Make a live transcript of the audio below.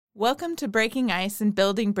Welcome to Breaking Ice and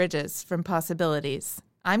Building Bridges from Possibilities.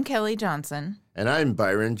 I'm Kelly Johnson. And I'm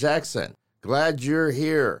Byron Jackson. Glad you're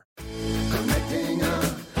here. Connecting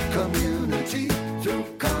a community through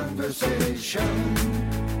conversation.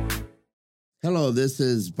 Hello, this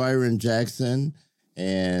is Byron Jackson,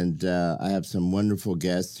 and I have some wonderful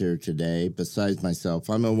guests here today besides myself.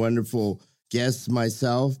 I'm a wonderful guest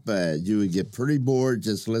myself, but you would get pretty bored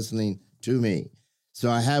just listening to me.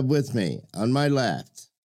 So I have with me on my left,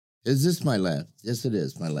 is this my left? Yes, it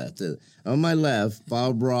is my left. On my left,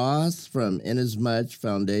 Bob Ross from Inasmuch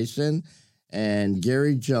Foundation and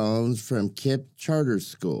Gary Jones from KIPP Charter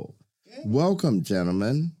School. Welcome,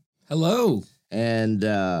 gentlemen. Hello. And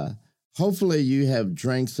hopefully you have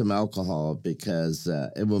drank some alcohol because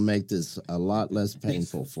it will make this a lot less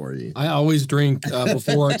painful for you. I always drink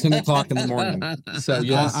before 10 o'clock in the morning. So,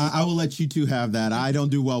 yes. I will let you two have that. I don't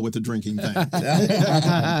do well with the drinking thing.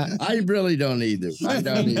 I really don't either. I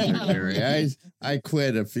don't either, Gary. I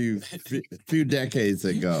quit a few decades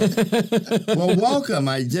ago. Well, welcome.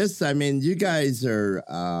 You guys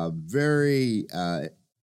are very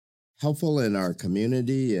helpful in our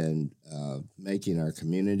community and making our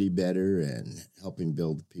community better and helping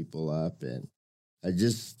build people up. And I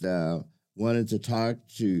just wanted to talk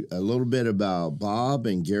to a little bit about Bob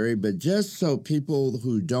and Gary, but just so people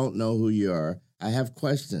who don't know who you are, I have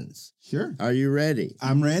questions. Sure. Are you ready?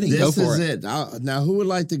 I'm ready. This is it. Now, who would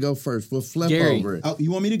like to go first? We'll flip Gary. over it. Oh,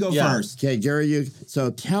 you want me to go first? Okay, Gary, so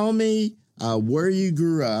tell me where you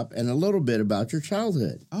grew up and a little bit about your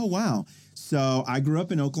childhood. Oh, wow. So I grew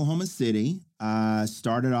up in Oklahoma City.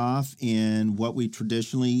 Started off in what we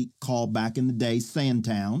traditionally called back in the day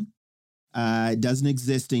Sandtown. It doesn't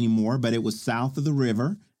exist anymore, but it was south of the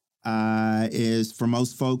river. Is for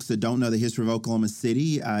most folks that don't know the history of Oklahoma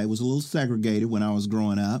City, it was a little segregated when I was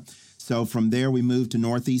growing up. So from there, we moved to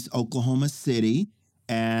northeast Oklahoma City,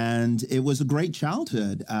 and it was a great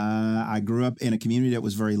childhood. I grew up in a community that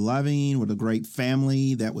was very loving, with a great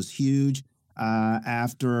family that was huge.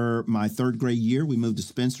 After my third grade year, we moved to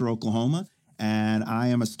Spencer, Oklahoma, and I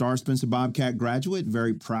am a Star Spencer Bobcat graduate,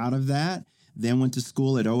 very proud of that. Then went to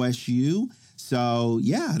school at OSU. So,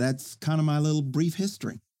 yeah, that's kind of my little brief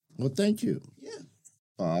history. Well, thank you. Yeah.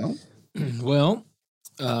 Bob? Well,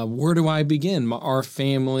 where do I begin? Our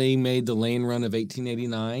family made the land run of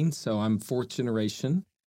 1889, so I'm fourth generation.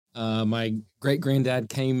 My great-granddad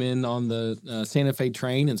came in on the Santa Fe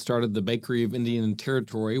train and started the Bakery of Indian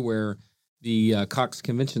Territory, where the Cox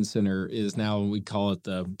Convention Center is now, we call it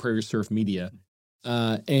the Prairie Surf Media.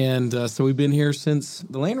 So we've been here since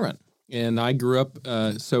the land run. And I grew up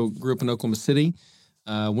in Oklahoma City,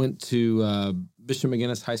 went to Bishop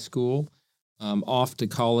McGinnis High School, off to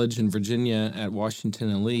college in Virginia at Washington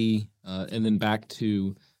and Lee, and then back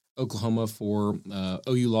to Oklahoma for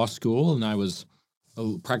OU Law School. And I was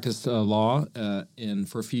practiced law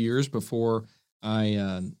for a few years before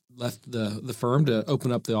I left the firm to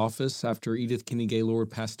open up the office after Edith Kinney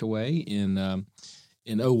Gaylord passed away in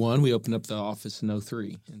 2001. We opened up the office in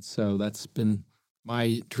 2003. And so that's been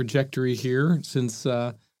my trajectory here since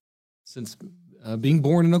being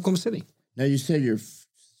born in Oklahoma City. Now, you said your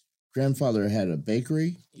grandfather had a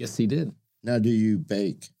bakery? Yes, he did. Now, do you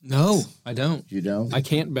bake? No, I don't. You don't? I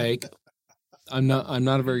can't bake. I'm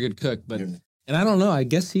not a very good cook, but and I don't know. I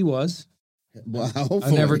guess he was. Well, hopefully.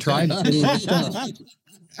 I've never tried to.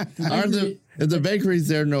 The bakery's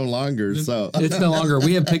there no longer, so It's no longer.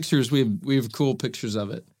 We have pictures. We have cool pictures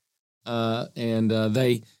of it,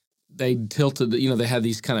 they tilted. They had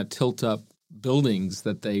these kind of tilt up buildings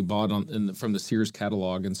that they bought from the Sears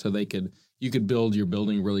catalog, and so you could build your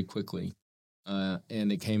building really quickly,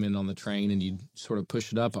 and it came in on the train, and you sort of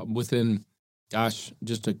push it up within,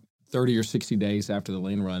 just 30 or 60 days after the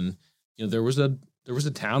land run. There was a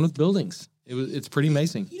town with buildings. It's pretty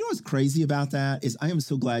amazing. You know what's crazy about that is I am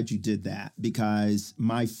so glad you did that, because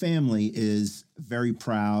my family is very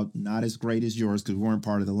proud, not as great as yours because we weren't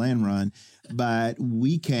part of the land run, but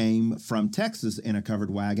we came from Texas in a covered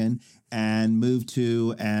wagon and moved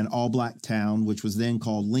to an all-black town, which was then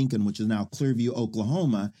called Lincoln, which is now Clearview,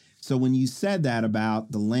 Oklahoma. So when you said that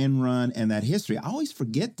about the land run and that history, I always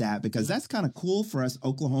forget that, because that's kind of cool for us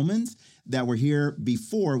Oklahomans that were here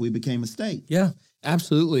before we became a state. Yeah,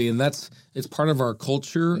 absolutely. And it's part of our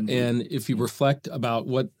culture. Mm-hmm. And if you reflect about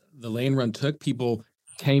what the land run took, people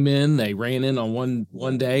came in, they ran in on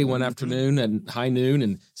one day, one afternoon at high noon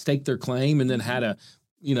and staked their claim, and then had to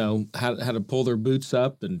pull their boots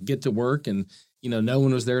up and get to work, and no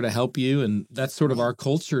one was there to help you. And that's sort of our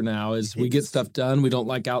culture now, is we get stuff done. We don't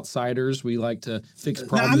like outsiders. We like to fix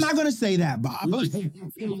problems. No, I'm not going to say that, Bob.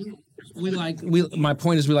 My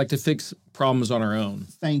point is we like to fix problems on our own.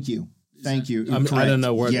 Thank you. Thank you. I don't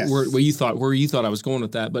know where you thought I was going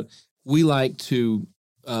with that, but we like to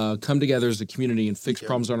come together as a community and fix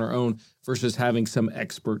problems on our own versus having some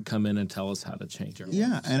expert come in and tell us how to change our lives.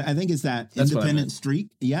 Yeah, and I think it's that That's what I independent meant. streak.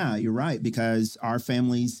 Yeah, you're right, because our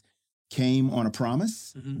families came on a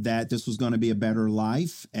promise that this was going to be a better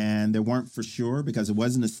life, and they weren't for sure because it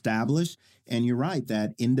wasn't established. And you're right,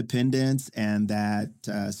 that independence and that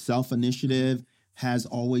self-initiative has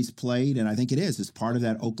always played, and I think it is. It's part of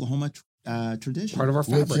that Oklahoma tradition. Part of our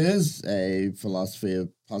Which fabric. is a philosophy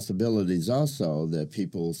of possibilities also, that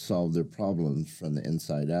people solve their problems from the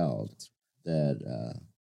inside out, that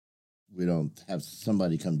we don't have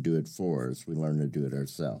somebody come do it for us. We learn to do it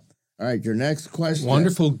ourselves. All right, your next question.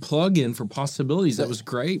 Wonderful plug-in for possibilities. That was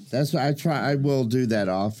great. That's what I try. I will do that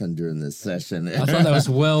often during this session. I thought that was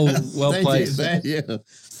well Thank placed. You, thank you.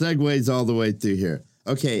 Segues all the way through here.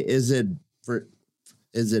 Okay, is it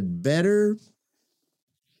better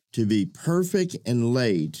to be perfect and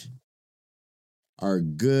late or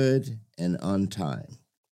good and on time?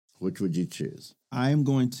 Which would you choose? I am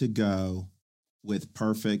going to go with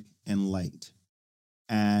perfect and late.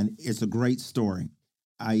 And it's a great story.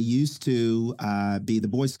 I used to be the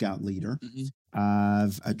Boy Scout leader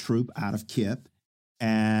of a troop out of Kip,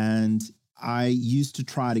 and I used to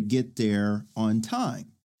try to get there on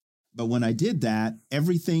time. But when I did that,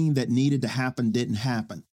 everything that needed to happen didn't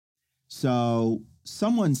happen. So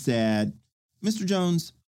someone said, Mr.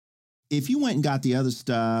 Jones, if you went and got the other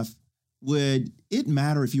stuff, would it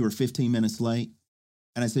matter if you were 15 minutes late?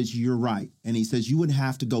 And I said, you're right. And he says, you wouldn't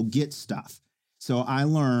have to go get stuff. So I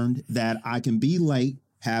learned that I can be late,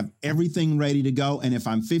 have everything ready to go. And if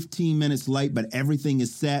I'm 15 minutes late, but everything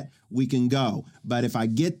is set, we can go. But if I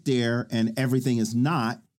get there and everything is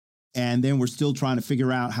not, and then we're still trying to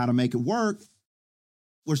figure out how to make it work,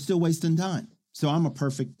 we're still wasting time. So I'm a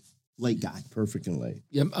perfect late guy. Perfect and late.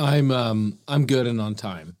 Yep, I'm good and on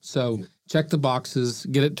time. So check the boxes,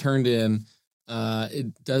 get it turned in. I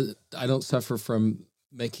don't suffer from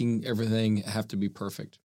making everything have to be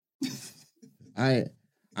perfect. I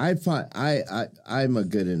find I'm a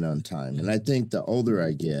good and on time, and I think the older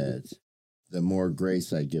I get, the more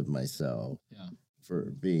grace I give myself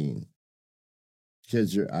for being.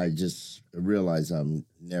 Because I just realize I'm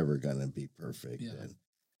never gonna be perfect,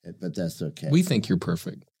 but that's okay. We think you're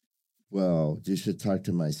perfect. Well, you should talk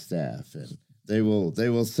to my staff, and they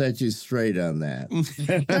will set you straight on that.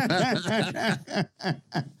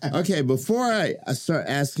 Okay, before I start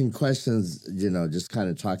asking questions, just kind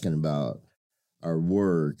of talking about our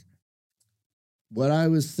work, what I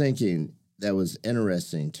was thinking that was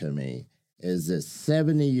interesting to me is that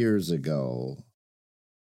 70 years ago,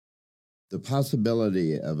 the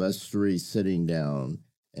possibility of us three sitting down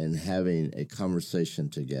and having a conversation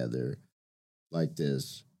together like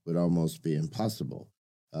this would almost be impossible,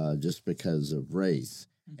 just because of race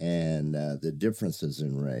and the differences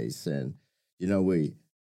in race. And, we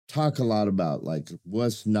talk a lot about like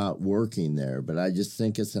what's not working there, but I just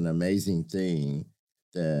think it's an amazing thing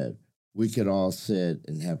that we could all sit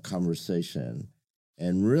and have conversation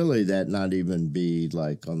and really that not even be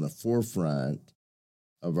like on the forefront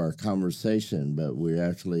of our conversation, but we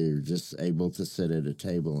actually are just able to sit at a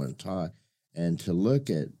table and talk and to look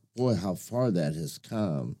at, boy, how far that has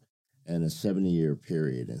come in a 70-year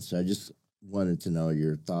period. And so I just wanted to know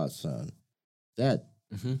your thoughts on that.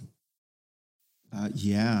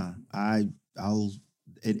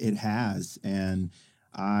 It has. And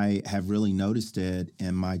I have really noticed it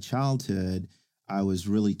in my childhood. I was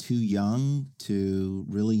really too young to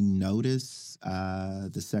really notice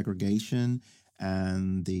the segregation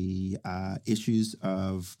and the issues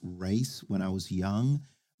of race when I was young.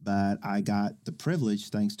 But I got the privilege,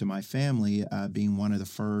 thanks to my family, being one of the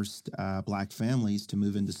first Black families to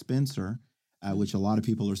move into Spencer, which a lot of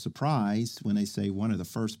people are surprised when they say one of the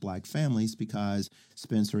first Black families, because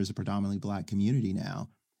Spencer is a predominantly Black community now.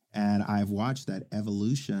 And I've watched that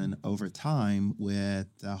evolution over time with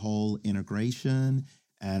the whole integration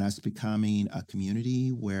and us becoming a community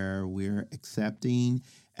where we're accepting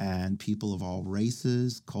and people of all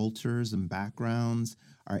races, cultures, and backgrounds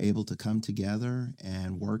are able to come together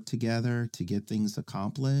and work together to get things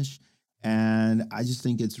accomplished. And I just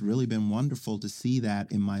think it's really been wonderful to see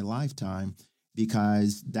that in my lifetime,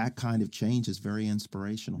 because that kind of change is very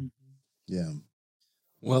inspirational. Yeah.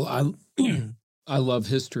 Well, I love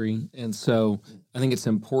history, and so I think it's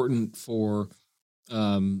important for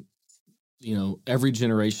every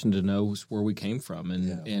generation to know where we came from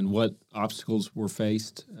and what obstacles were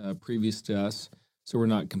faced previous to us, so we're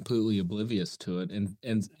not completely oblivious to it. And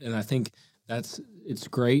I think it's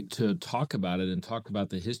great to talk about it and talk about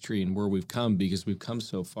the history and where we've come, because we've come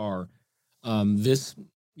so far. This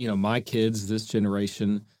my kids, this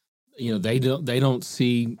generation, they don't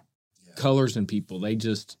see colors in people. They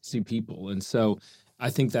just see people. And so I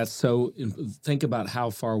think that's think about how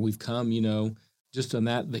far we've come, just on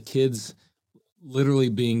that, the kids literally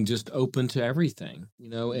being just open to everything,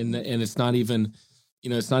 and it's not even,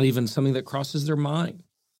 something that crosses their mind.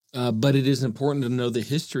 But it is important to know the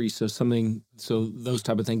history so those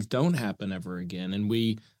type of things don't happen ever again. And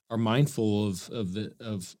we are mindful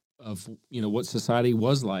of what society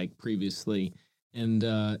was like previously, and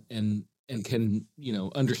can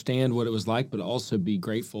understand what it was like, but also be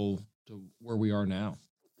grateful to where we are now.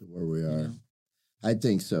 To where we are, I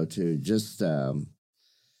think so too. Just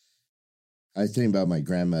I think about my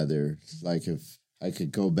grandmother. Like if I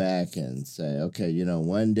could go back and say, okay,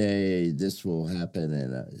 one day this will happen,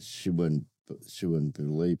 and she wouldn't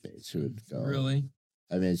believe me. She would go, really?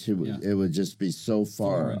 I mean, she would. Yeah. It would just be so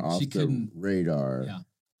far off the radar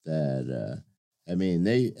that I mean,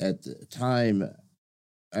 they at the time.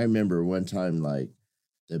 I remember one time, like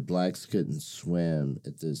the blacks couldn't swim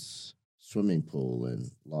at this swimming pool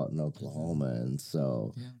in Lawton, Oklahoma, and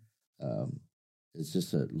so it's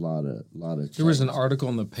just a lot of. There was an article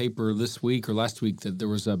in the paper this week or last week that there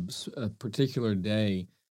was a particular day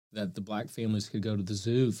that the black families could go to the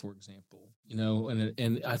zoo, for example.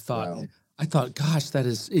 And I thought, gosh, that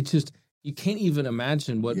is it. Just you can't even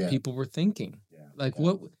imagine what people were thinking. Yeah. Like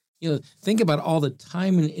what. Think about all the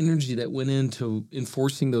time and energy that went into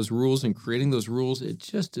enforcing those rules and creating those rules. It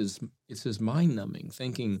just is, it's just mind-numbing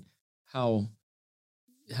thinking how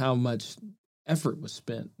much effort was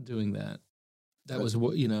spent doing that. That was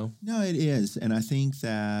what, No, it is. And I think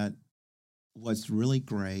that what's really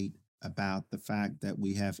great about the fact that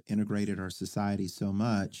we have integrated our society so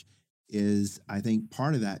much is I think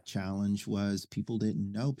part of that challenge was people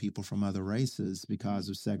didn't know people from other races because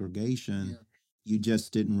of segregation. Yeah. You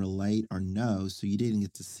just didn't relate or know, so you didn't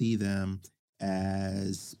get to see them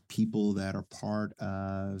as people that are part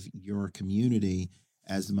of your community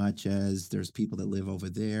as much as there's people that live over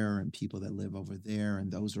there and people that live over there,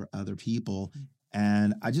 and those are other people.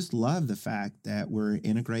 And I just love the fact that we're an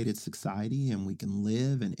integrated society and we can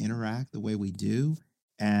live and interact the way we do.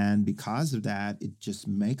 And because of that, it just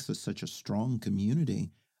makes us such a strong community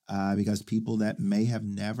because people that may have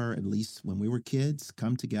never, at least when we were kids,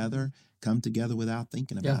 come together without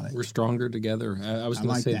thinking about it. We're stronger together. I was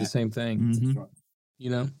going to say the same thing.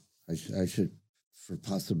 Mm-hmm. I should, for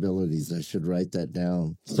possibilities, I should write that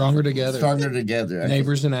down. Stronger together. Stronger together.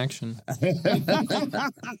 Neighbors in action.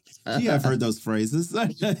 Yeah, I've heard those phrases.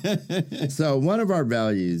 So one of our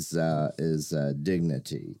values is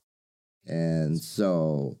dignity. And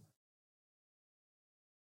so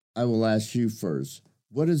I will ask you first,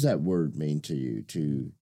 what does that word mean to you,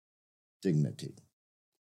 to dignity?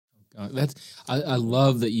 I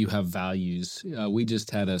love that you have values. We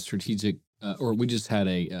just had a staff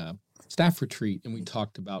retreat, and we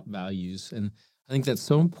talked about values. And I think that's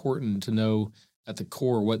so important to know at the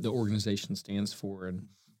core what the organization stands for. And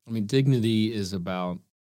I mean, dignity is about,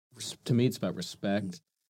 to me, it's about respect,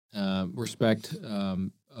 respect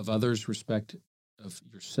of others, respect of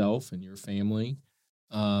yourself and your family.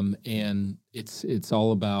 And it's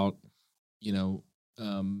all about,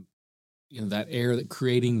 that air, that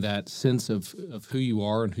creating that sense of who you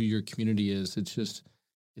are and who your community is.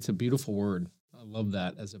 It's a beautiful word. I love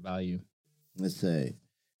that as a value. Let's say,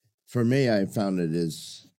 for me, I found it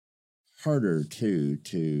is harder to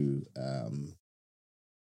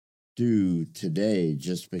do today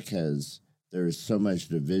just because there is so much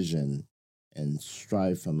division and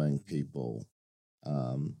strife among people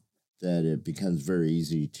that it becomes very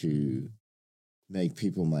easy to make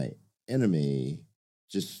people my enemy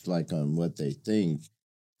just like on what they think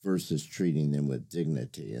versus treating them with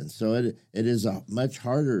dignity. And so it is a much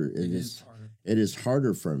harder. It is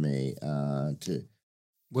harder for me to.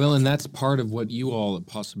 Well, and that's part of what you all at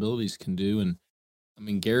Possibilities can do. And I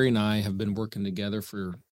mean, Gary and I have been working together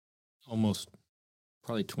for almost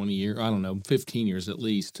probably 20 years. I don't know, 15 years at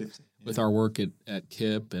least, 15, with our work at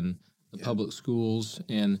KIPP and the public schools.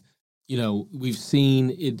 And, we've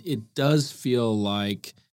seen it does feel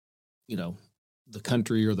like, the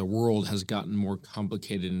country or the world has gotten more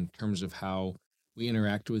complicated in terms of how we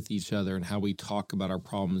interact with each other and how we talk about our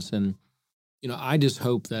problems. And, I just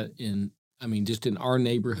hope that just in our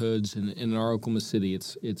neighborhoods and in our Oklahoma City,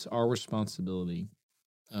 it's our responsibility.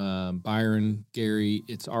 Byron, Gary,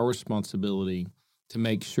 it's our responsibility to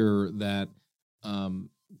make sure that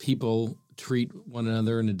people treat one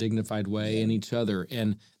another in a dignified way and each other.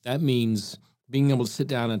 And that means being able to sit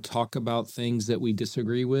down and talk about things that we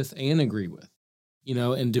disagree with and agree with.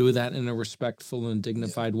 And do that in a respectful and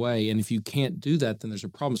dignified way. And if you can't do that, then there's a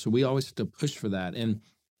problem. So we always have to push for that. And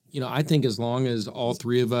I think as long as all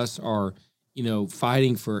three of us are,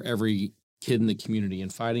 fighting for every kid in the community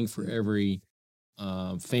and fighting for every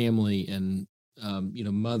family and,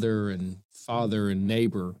 mother and father and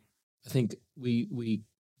neighbor, I think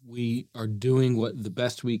we are doing what the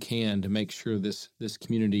best we can to make sure this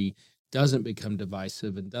community doesn't become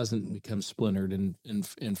divisive and doesn't become splintered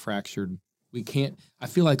and fractured. We can't. I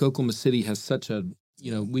feel like Oklahoma City has such a,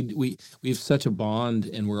 we have such a bond,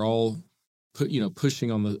 and we're all pushing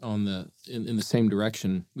in the same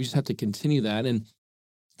direction. We just have to continue that, and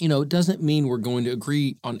it doesn't mean we're going to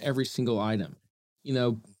agree on every single item.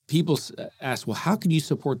 People ask, well, how could you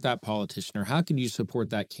support that politician, or how could you support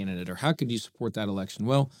that candidate, or how could you support that election?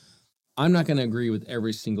 Well, I'm not going to agree with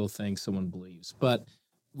every single thing someone believes, but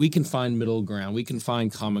we can find middle ground. We can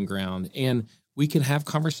find common ground, and we can have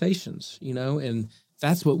conversations, and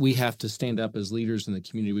that's what we have to stand up as leaders in the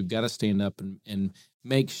community. We've got to stand up and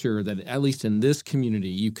make sure that at least in this community,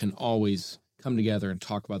 you can always come together and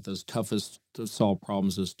talk about those toughest to solve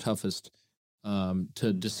problems, those toughest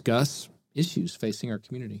to discuss issues facing our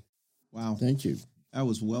community. Wow. Thank you. That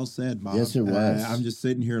was well said, Bob. Yes, it was. I'm just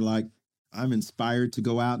sitting here like I'm inspired to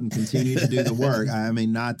go out and continue to do the work. I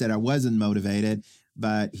mean, not that I wasn't motivated,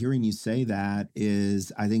 but hearing you say that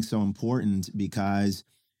is, I think, so important, because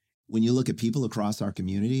when you look at people across our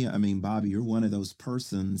community, I mean, Bobby, you're one of those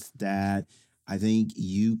persons that I think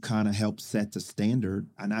you kind of help set the standard.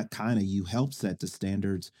 Not kind of, you help set the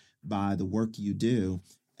standards by the work you do.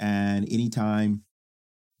 And anytime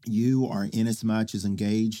you are in as much as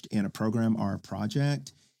engaged in a program or a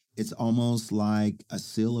project, it's almost like a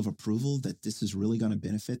seal of approval that this is really going to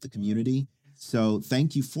benefit the community. So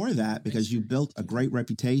thank you for that, because you built a great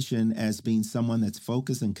reputation as being someone that's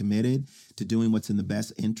focused and committed to doing what's in the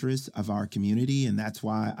best interest of our community. And that's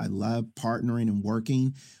why I love partnering and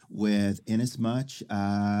working with Inasmuch.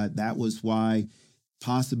 That was why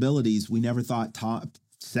Possibilities, we never thought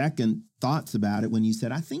second thoughts about it when you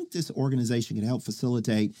said, I think this organization can help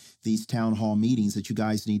facilitate these town hall meetings that you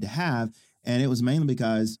guys need to have. And it was mainly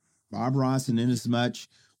because Bob Ross and Inasmuch,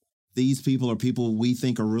 these people are people we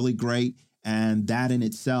think are really great. And that in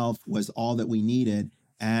itself was all that we needed.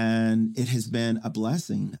 And it has been a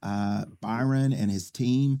blessing. Byron and his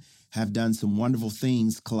team have done some wonderful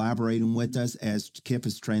things collaborating with us as Kip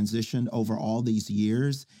has transitioned over all these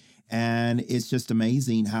years. And it's just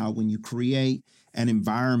amazing how when you create an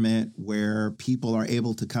environment where people are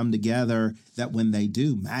able to come together, that when they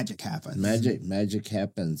do, magic happens. Magic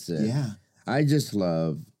happens. Yeah. I just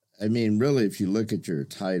love, really, if you look at your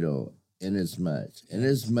title,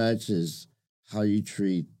 Inasmuch is how you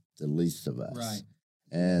treat the least of us. Right.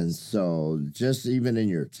 And so just even in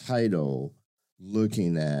your title,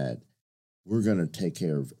 looking at, we're going to take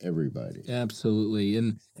care of everybody. Absolutely.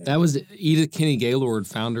 And that was Edith Kinney Gaylord,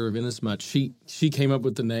 founder of Inasmuch. She came up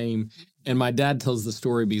with the name. And my dad tells the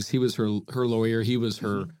story because he was her lawyer. He was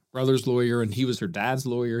her brother's lawyer, and he was her dad's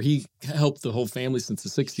lawyer. He helped the whole family since the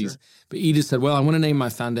 60s. Sure. But Edith said, well, I want to name my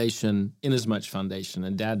foundation Inasmuch Foundation.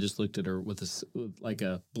 And Dad just looked at her with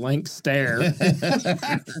a blank stare.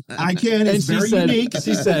 I can. It's very unique.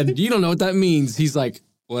 She said, you don't know what that means. He's like,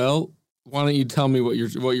 well, why don't you tell me what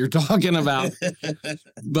you're talking about?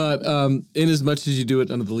 But Inasmuch as you do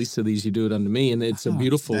it unto the least of these, you do it unto me. And it's a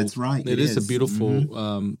beautiful. That's right. It is a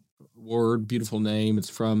beautiful word, beautiful name.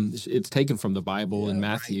 It's taken from the Bible in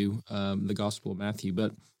Matthew, the Gospel of Matthew.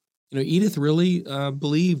 But Edith really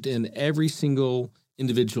believed in every single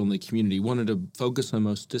individual in the community. Wanted to focus on the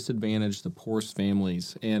most disadvantaged, the poorest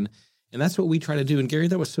families, and that's what we try to do. And Gary,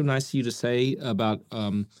 that was so nice of you to say about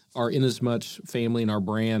our Inasmuch family and our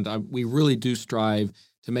brand. We really do strive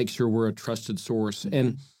to make sure we're a trusted source.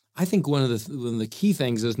 And I think one of the key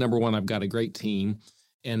things is, number one, I've got a great team,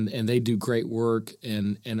 and they do great work.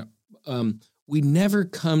 And we never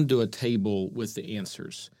come to a table with the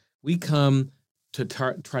answers. We come to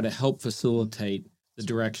try to help facilitate the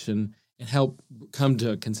direction and help come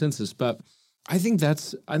to a consensus. But I think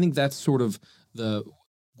that's sort of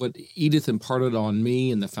what Edith imparted on me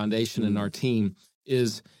and the foundation and our team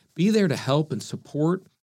is be there to help and support,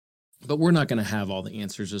 but we're not going to have all the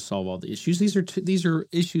answers to solve all the issues. These are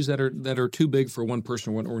issues that are too big for one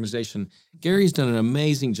person or one organization. Gary's done an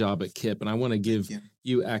amazing job at KIPP, and I want to give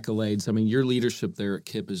you accolades. Your leadership there at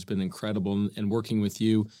KIPP has been incredible, and working with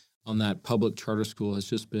you on that public charter school has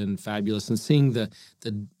just been fabulous. And seeing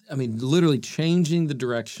literally changing the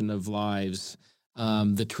direction of lives,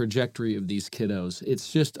 the trajectory of these kiddos.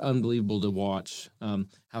 It's just unbelievable to watch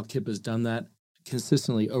how KIPP has done that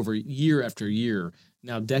consistently over year after year,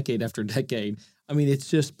 now decade after decade. It's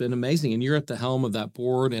just been amazing. And you're at the helm of that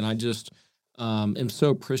board, and I just am so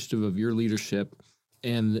appreciative of your leadership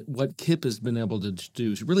And what KIPP has been able to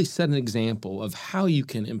do is really set an example of how you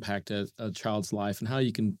can impact a child's life and how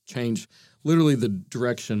you can change literally the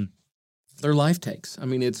direction their life takes. I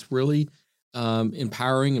mean, it's really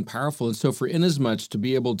empowering and powerful. And so for inasmuch to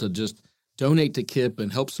be able to just donate to KIPP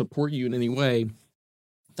and help support you in any way,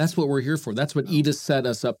 that's what we're here for. That's what Edith set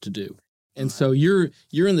us up to do. And so you're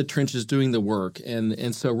in the trenches doing the work.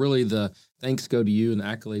 And so really the thanks go to you and the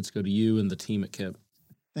accolades go to you and the team at KIPP.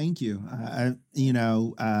 Thank you.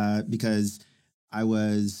 Because I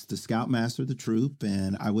was the scoutmaster of the troop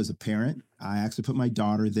and I was a parent. I actually put my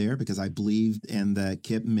daughter there because I believed in the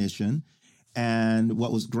KIPP mission. And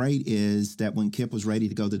what was great is that when KIPP was ready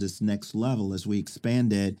to go to this next level, as we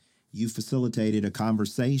expanded, you facilitated a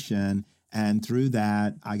conversation. And through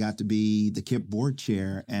that, I got to be the KIPP board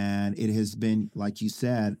chair. And it has been, like you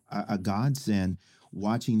said, a godsend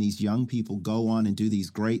watching these young people go on and do these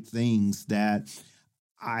great things that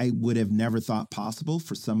I would have never thought possible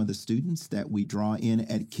for some of the students that we draw in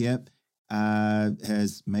at KIPP.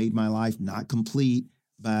 Has made my life not complete,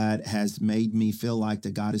 but has made me feel like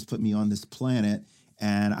that God has put me on this planet.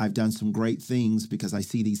 And I've done some great things because I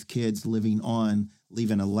see these kids living on,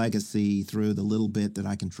 leaving a legacy through the little bit that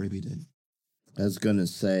I contributed. I was going to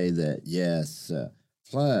say that, yes,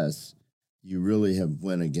 plus you really have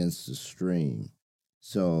went against the stream.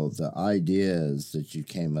 So the ideas that you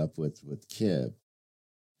came up with KIPP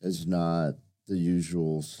is not the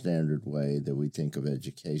usual standard way that we think of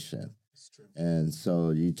education. And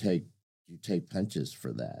so you take punches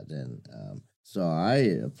for that. And so I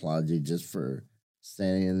applaud you just for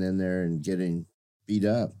standing in there and getting beat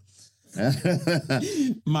up.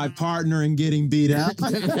 My partner in getting beat up.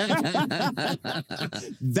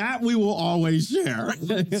 That we will always share.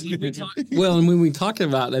 Well, and when we talk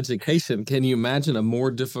about education, can you imagine a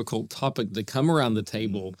more difficult topic to come around the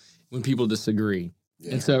table when people disagree?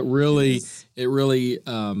 Yeah. And so it really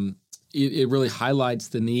highlights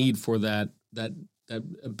the need for that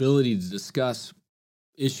ability to discuss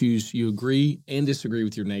issues you agree and disagree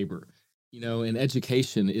with your neighbor. And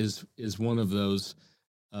education is one of those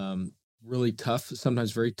really tough,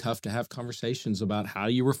 sometimes very tough to have conversations about how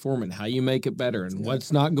you reform it, how you make it better, and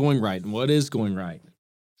what's not going right and what is going right.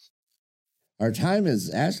 Our time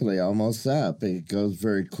is actually almost up. It goes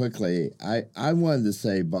very quickly. I wanted to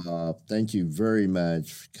say, Bob, thank you very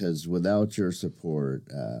much, because without your support,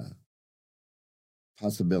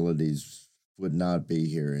 Possibilities would not be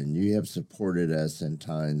here. And you have supported us in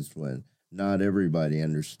times when not everybody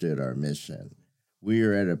understood our mission. We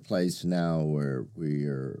are at a place now where we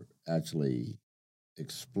are actually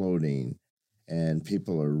exploding and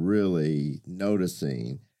people are really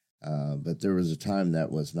noticing. But there was a time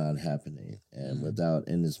that was not happening and without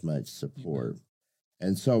inasmuch support.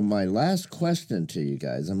 And so my last question to you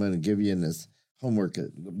guys, I'm going to give you in this homework.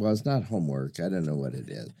 Well, it's not homework. I don't know what it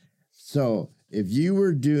is. So if you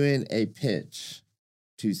were doing a pitch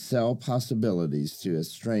to sell Possibilities to a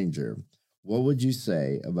stranger, what would you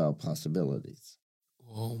say about Possibilities?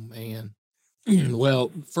 Oh, man.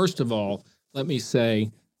 Well, first of all, let me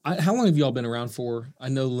say, how long have y'all been around for? I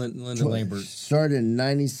know Linda Lambert. Started in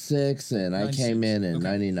 96, and 96. I came in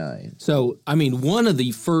 99. So, I mean, one of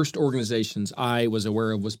the first organizations I was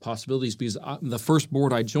aware of was Possibilities, because the first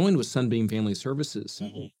board I joined was Sunbeam Family Services.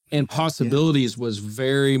 Mm-hmm. And Possibilities was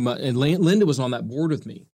very much, and Linda was on that board with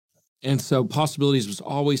me. And so Possibilities was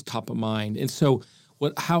always top of mind. And so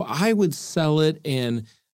how I would sell it the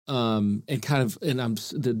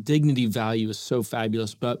dignity value is so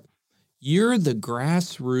fabulous, but you're the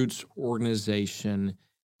grassroots organization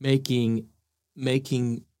making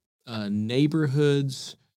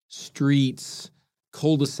neighborhoods, streets,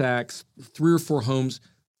 cul-de-sacs, 3 or 4 homes.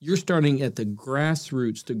 You're starting at the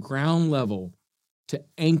grassroots, the ground level, to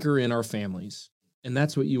anchor in our families. And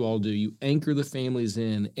that's what you all do. You anchor the families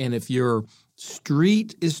in. And if your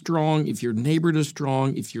street is strong, if your neighborhood is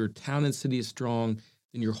strong, if your town and city is strong,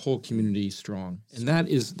 then your whole community is strong. And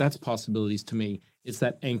that's Possibilities to me. It's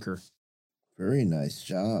that anchor. Very nice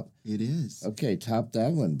job. It is. Okay, top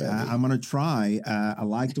that one, baby. I'm going to try. I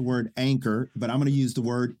like the word anchor, but I'm going to use the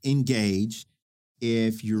word engage.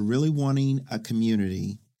 If you're really wanting a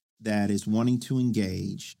community that is wanting to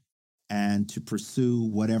engage and to pursue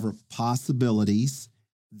whatever possibilities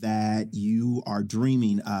that you are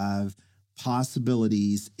dreaming of,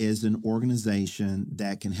 Possibilities is an organization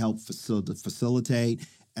that can help facilitate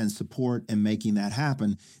and support and making that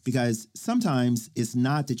happen. Because sometimes it's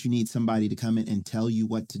not that you need somebody to come in and tell you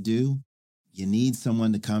what to do. You need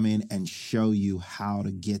someone to come in and show you how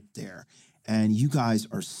to get there. And you guys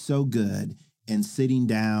are so good in sitting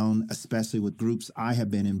down, especially with groups I have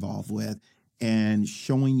been involved with, and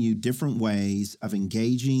showing you different ways of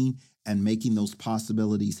engaging and making those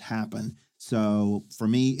possibilities happen. So for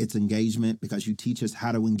me, it's engagement because you teach us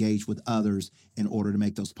how to engage with others in order to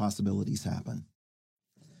make those possibilities happen.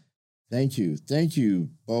 Thank you. Thank you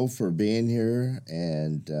both for being here.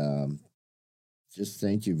 And just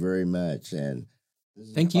thank you very much. And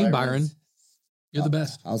Thank you, Byron. You're the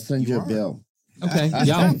best. I'll send you a bill. Okay.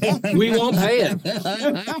 Yeah. We won't pay it.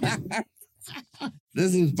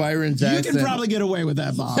 This is Byron Jackson. You can probably get away with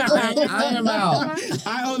that, Bob. I am out.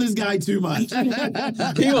 I owe this guy too much.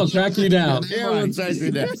 He will track you down. He will track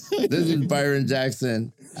you down. This is Byron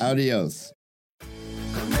Jackson. Adios.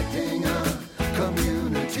 Connecting a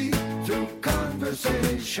community through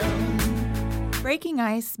conversation. Breaking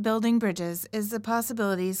Ice, Building Bridges is the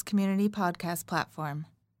Possibilities community podcast platform.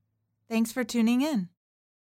 Thanks for tuning in.